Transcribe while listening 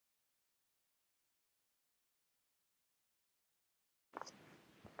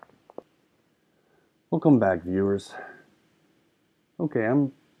Welcome back, viewers. Okay,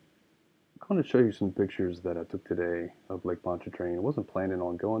 I'm going to show you some pictures that I took today of Lake Pontchartrain. I wasn't planning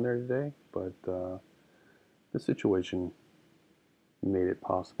on going there today, but the situation made it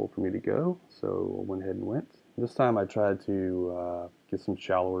possible for me to go, so I went ahead and went. This time I tried to get some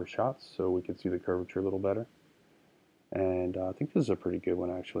shallower shots so we could see the curvature a little better, and I think this is a pretty good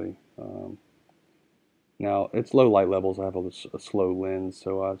one actually. Now, it's low light levels. I have a slow lens,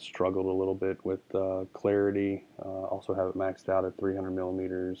 so I struggled a little bit with clarity. Also have it maxed out at 300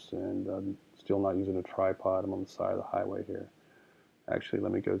 millimeters, and I'm still not using a tripod. I'm on the side of the highway here. Actually,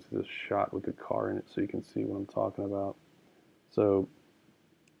 let me go to this shot with the car in it so you can see what I'm talking about. So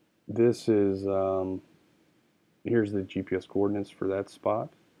this is, here's the GPS coordinates for that spot.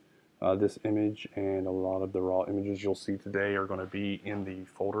 This image and a lot of the raw images you'll see today are going to be in the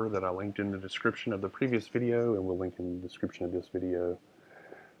folder that I linked in the description of the previous video, and we'll link in the description of this video.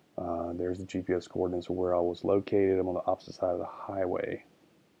 There's the GPS coordinates of where I was located. I'm on the opposite side of the highway,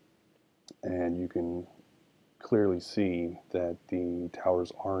 and you can clearly see that the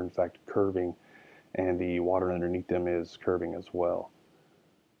towers are in fact curving, and the water underneath them is curving as well.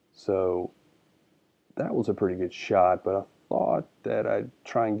 So that was a pretty good shot, but I thought that I'd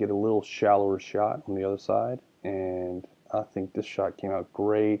try and get a little shallower shot on the other side, and I think this shot came out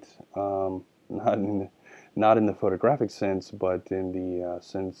great. Not in the photographic sense, but in the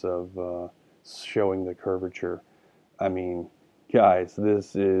sense of showing the curvature. I mean, guys,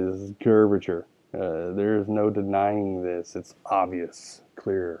 this is curvature. There's no denying this. It's obvious,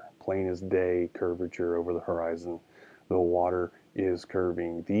 clear, plain as day curvature over the horizon. The water is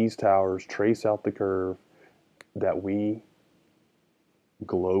curving. These towers trace out the curve that we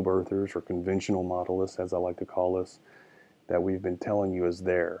globe earthers, or conventional modelists as I like to call us, that we've been telling you is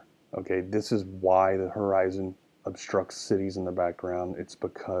there. Okay, this is why the horizon obstructs cities in the background. It's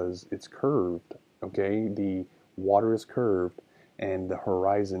because it's curved. Okay, the water is curved and the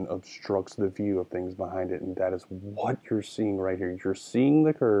horizon obstructs the view of things behind it, and that is what you're seeing right here. You're seeing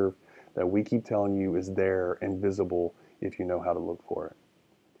the curve that we keep telling you is there and visible if you know how to look for it.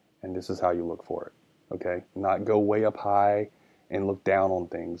 And this is how you look for it. Okay, not go way up high and look down on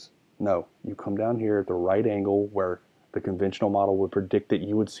things. No, you come down here at the right angle where the conventional model would predict that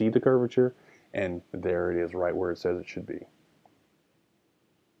you would see the curvature, and there it is right where it says it should be.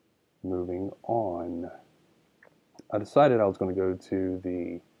 Moving on. I decided I was going to go to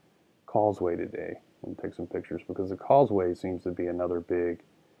the causeway today and take some pictures because the causeway seems to be another big,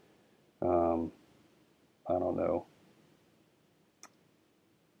 I don't know,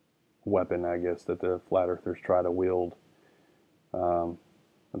 weapon, I guess, that the flat earthers try to wield.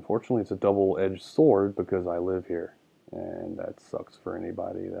 Unfortunately, it's a double-edged sword because I live here, and that sucks for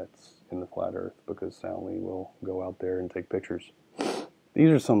anybody that's in the flat earth because Soundly will go out there and take pictures. These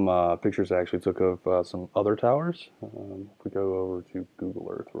are some pictures I actually took of some other towers. If we go over to Google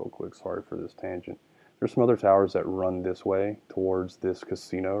Earth real quick, sorry for this tangent. There's some other towers that run this way towards this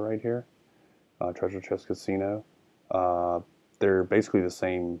casino right here, Treasure Chest Casino. They're basically the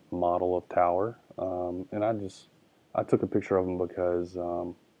same model of tower, and I took a picture of them because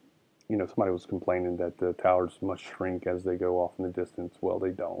you know, somebody was complaining that the towers must shrink as they go off in the distance. Well,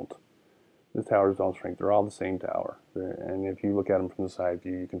 they don't. The towers don't shrink. They're all the same tower. And if you look at them from the side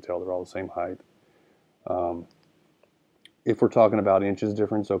view, you can tell they're all the same height. If we're talking about inches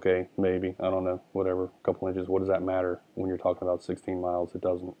difference, okay, maybe. I don't know. Whatever. A couple inches. What does that matter when you're talking about 16 miles? It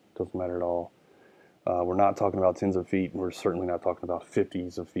doesn't matter at all. We're not talking about tens of feet, and we're certainly not talking about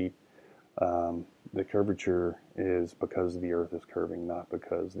 50s of feet. The curvature is because the Earth is curving, not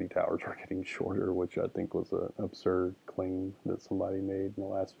because the towers are getting shorter, which I think was an absurd claim that somebody made in the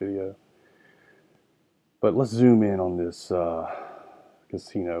last video. But let's zoom in on this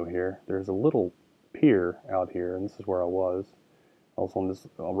casino here. There's a little pier out here, and this is where I was. I was on this,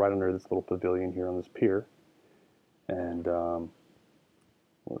 right under this little pavilion here on this pier. And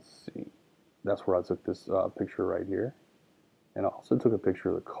let's see, that's where I took this picture right here. And I also took a picture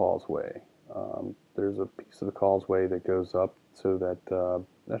of the causeway. There's a piece of the causeway that goes up so that,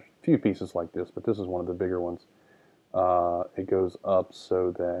 there's a few pieces like this, but this is one of the bigger ones. It goes up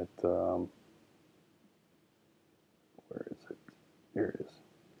so that, where is it? Here it is.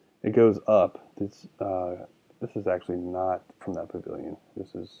 It goes up. This is actually not from that pavilion.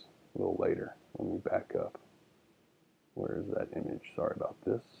 This is a little later. Let me back up. Where is that image? Sorry about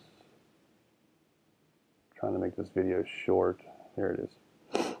this. Trying to make this video short. There it is.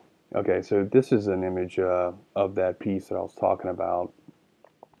 Okay, so this is an image of that piece that I was talking about.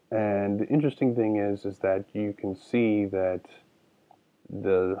 And the interesting thing is that you can see that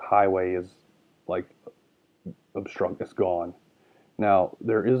the highway is like it's gone. Now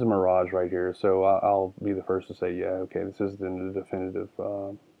there is a mirage right here, so I'll be the first to say, yeah, okay, this is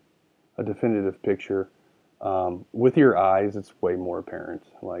the a definitive picture. With your eyes, it's way more apparent.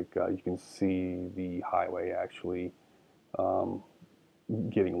 Like you can see the highway actually um,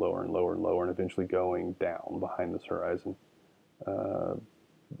 getting lower and lower and lower, and eventually going down behind this horizon. Uh,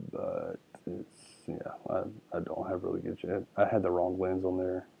 but it's yeah, I don't have really good. I had the wrong lens on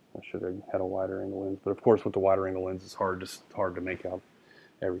there. I should have had a wider angle lens, but of course, with the wider angle lens, it's hard to make out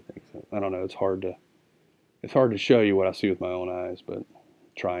everything. So I don't know. It's hard to show you what I see with my own eyes, but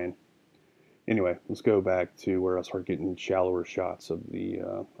trying. Anyway, let's go back to where I start getting shallower shots of the.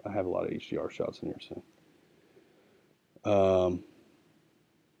 I have a lot of HDR shots in here, so. Um,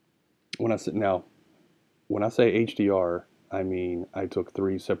 when I say now, when I say HDR, I mean I took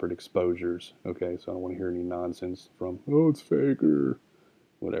 3 separate exposures. Okay, so I don't want to hear any nonsense from it's fake or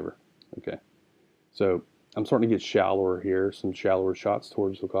whatever. Okay, so I'm starting to get shallower here, some shallower shots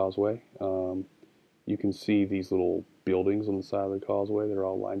towards the causeway. You can see these little buildings on the side of the causeway. They're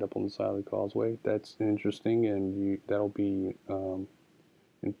all lined up on the side of the causeway. That's interesting, and that'll be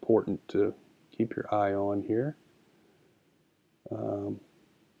important to keep your eye on here. Um,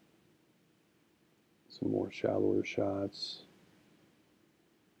 some more shallower shots.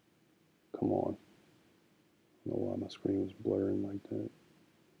 Come on. I don't know why my screen was blurring like that.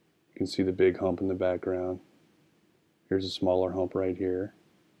 You can see the big hump in the background. Here's a smaller hump right here.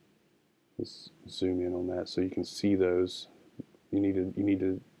 Let's zoom in on that so you can see those. You need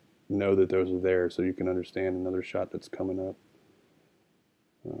to know that those are there so you can understand another shot that's coming up.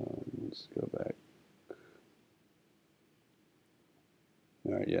 Let's go back.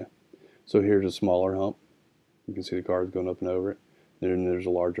 All right, yeah. So here's a smaller hump. You can see the cars going up and over it. Then there's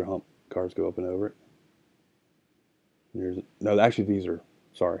a larger hump. Cars go up and over it. No, actually these are,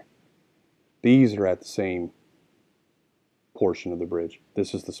 sorry. These are at the same portion of the bridge.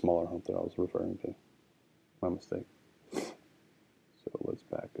 This is the smaller hump that I was referring to. My mistake. So let's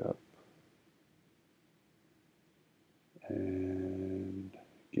back up and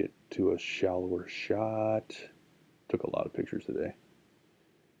get to a shallower shot. Took a lot of pictures today.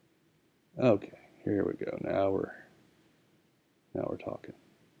 Okay, here we go. Now we're talking.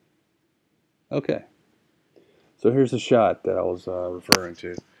 Okay, so here's the shot that I was referring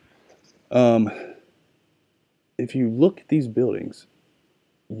to. If you look at these buildings,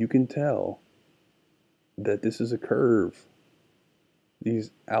 you can tell that this is a curve.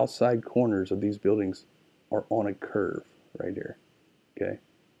 These outside corners of these buildings are on a curve right here. Okay,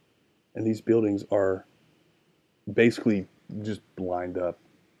 and these buildings are basically just lined up.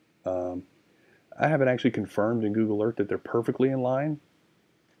 I haven't actually confirmed in Google Earth that they're perfectly in line.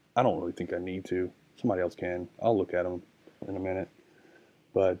 I don't really think I need to. Somebody else can. I'll look at them in a minute.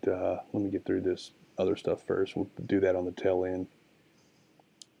 But let me get through this other stuff first. We'll do that on the tail end.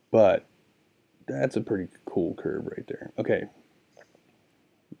 But that's a pretty cool curve right there. Okay.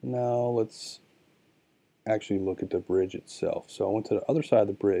 Now let's actually look at the bridge itself. So I went to the other side of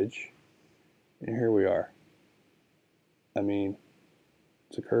the bridge, and here we are. I mean,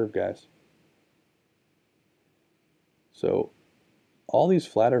 it's a curve, guys. So all these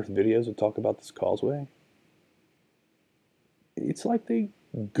flat earth videos that talk about this causeway, it's like they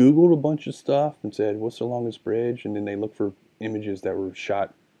Googled a bunch of stuff and said, what's the longest bridge? And then they looked for images that were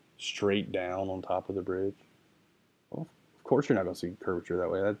shot straight down on top of the bridge. Well, of course you're not going to see curvature that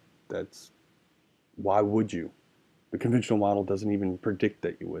way. That's why would you? The conventional model doesn't even predict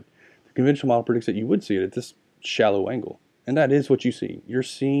that you would. The conventional model predicts that you would see it at this shallow angle. And that is what you see. You're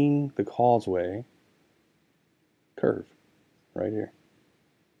seeing the causeway curve right here.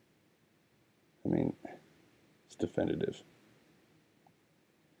 I mean, it's definitive.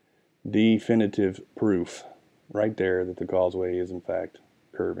 Definitive proof right there that the causeway is in fact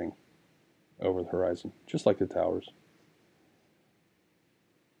curving over the horizon, just like the towers.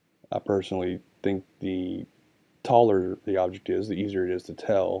 I personally think the taller the object is, the easier it is to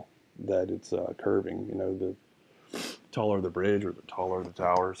tell that it's curving. You know, the taller the bridge or the taller the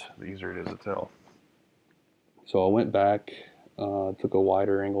towers, the easier it is to tell. So I went back, took a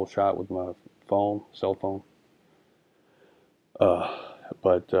wider angle shot with my cell phone.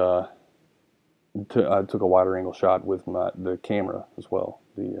 But I took a wider angle shot with the camera as well,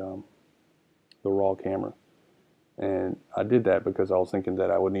 the raw camera. And I did that because I was thinking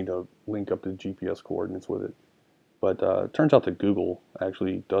that I would need to link up the GPS coordinates with it. But it turns out that Google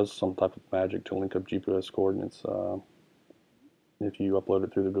actually does some type of magic to link up GPS coordinates. If you upload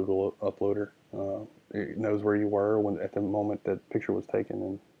it through the Google uploader, it knows where you were at the moment that picture was taken,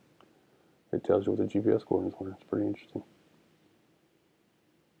 and it tells you what the GPS coordinates were. It's pretty interesting.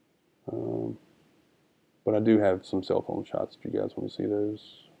 But I do have some cell phone shots if you guys want to see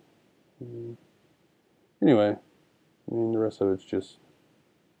those. Anyway, I mean, the rest of it's just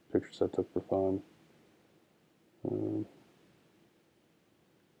pictures I took for fun.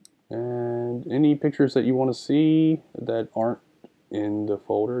 And any pictures that you want to see that aren't in the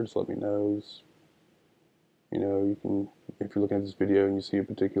folder, just let me know. You know, you can, if you're looking at this video and you see a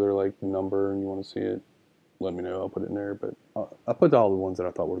particular like number and you want to see it, let me know. I'll put it in there. But I put all the ones that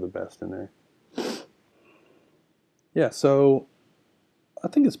I thought were the best in there. Yeah, so I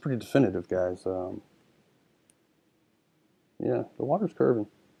think it's pretty definitive, guys. Yeah, the water's curving.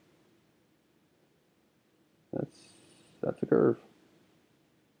 That's a curve.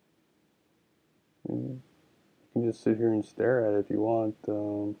 And you can just sit here and stare at it if you want.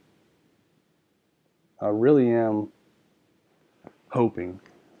 I really am hoping,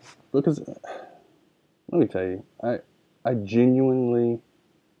 because let me tell you, I genuinely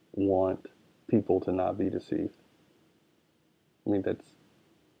want people to not be deceived. I mean,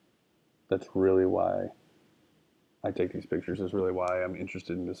 that's really why I take these pictures. Is really why I'm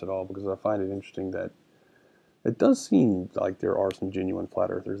interested in this at all, because I find it interesting that it does seem like there are some genuine flat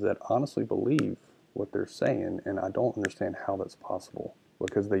earthers that honestly believe what they're saying, and I don't understand how that's possible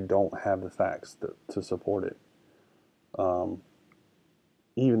because they don't have the facts to support it.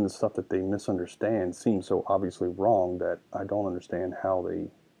 Even the stuff that they misunderstand seems so obviously wrong that I don't understand how they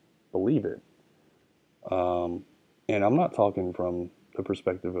believe it. And I'm not talking from the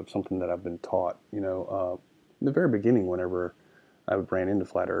perspective of something that I've been taught. You know, in the very beginning, whenever I ran into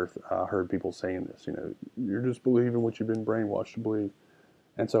flat Earth, I heard people saying this. You know, you're just believing what you've been brainwashed to believe.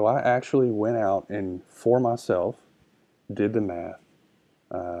 And so I actually went out and for myself did the math.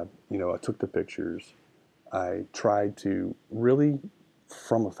 You know, I took the pictures. I tried to really,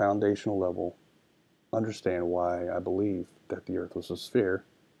 from a foundational level, understand why I believe that the Earth was a sphere,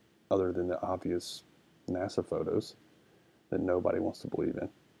 other than the obvious NASA photos that nobody wants to believe in.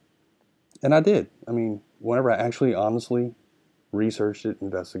 And I did. I mean, whenever I actually honestly researched it,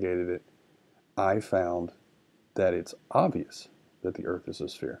 investigated it, I found that it's obvious that the Earth is a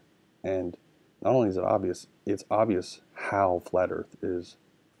sphere. And not only is it it's obvious how flat Earth is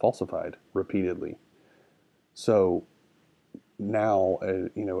falsified repeatedly. So now,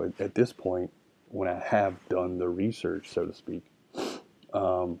 you know, at this point, when I have done the research, so to speak,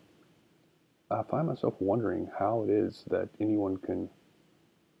 I find myself wondering how it is that anyone can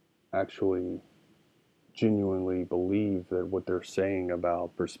actually genuinely believe that what they're saying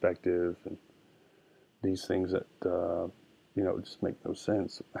about perspective and these things that you know just make no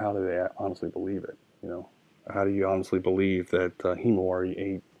sense. How do they honestly believe it? You know, how do you honestly believe that Himawari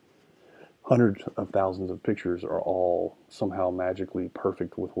 8 hundreds of thousands of pictures are all somehow magically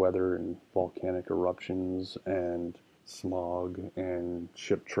perfect with weather and volcanic eruptions and smog and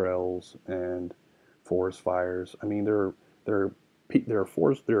ship trails and forest fires? I mean, there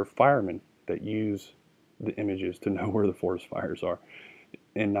are firemen that use the images to know where the forest fires are,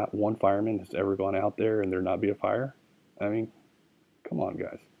 and not one fireman has ever gone out there and there not be a fire. I mean, come on,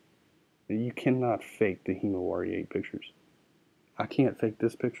 guys. You cannot fake the Himawari 8 pictures. I can't fake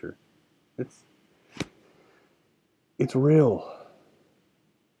this picture. It's it's real.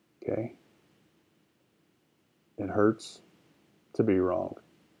 Okay? It hurts to be wrong,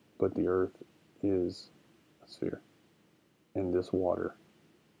 but the earth is a sphere and this water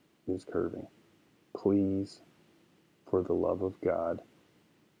is curving. Please, for the love of God,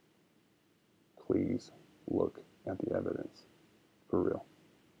 please look at the evidence. For real.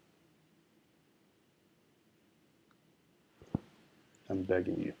 I'm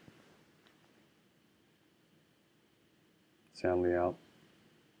begging you. Sound me out.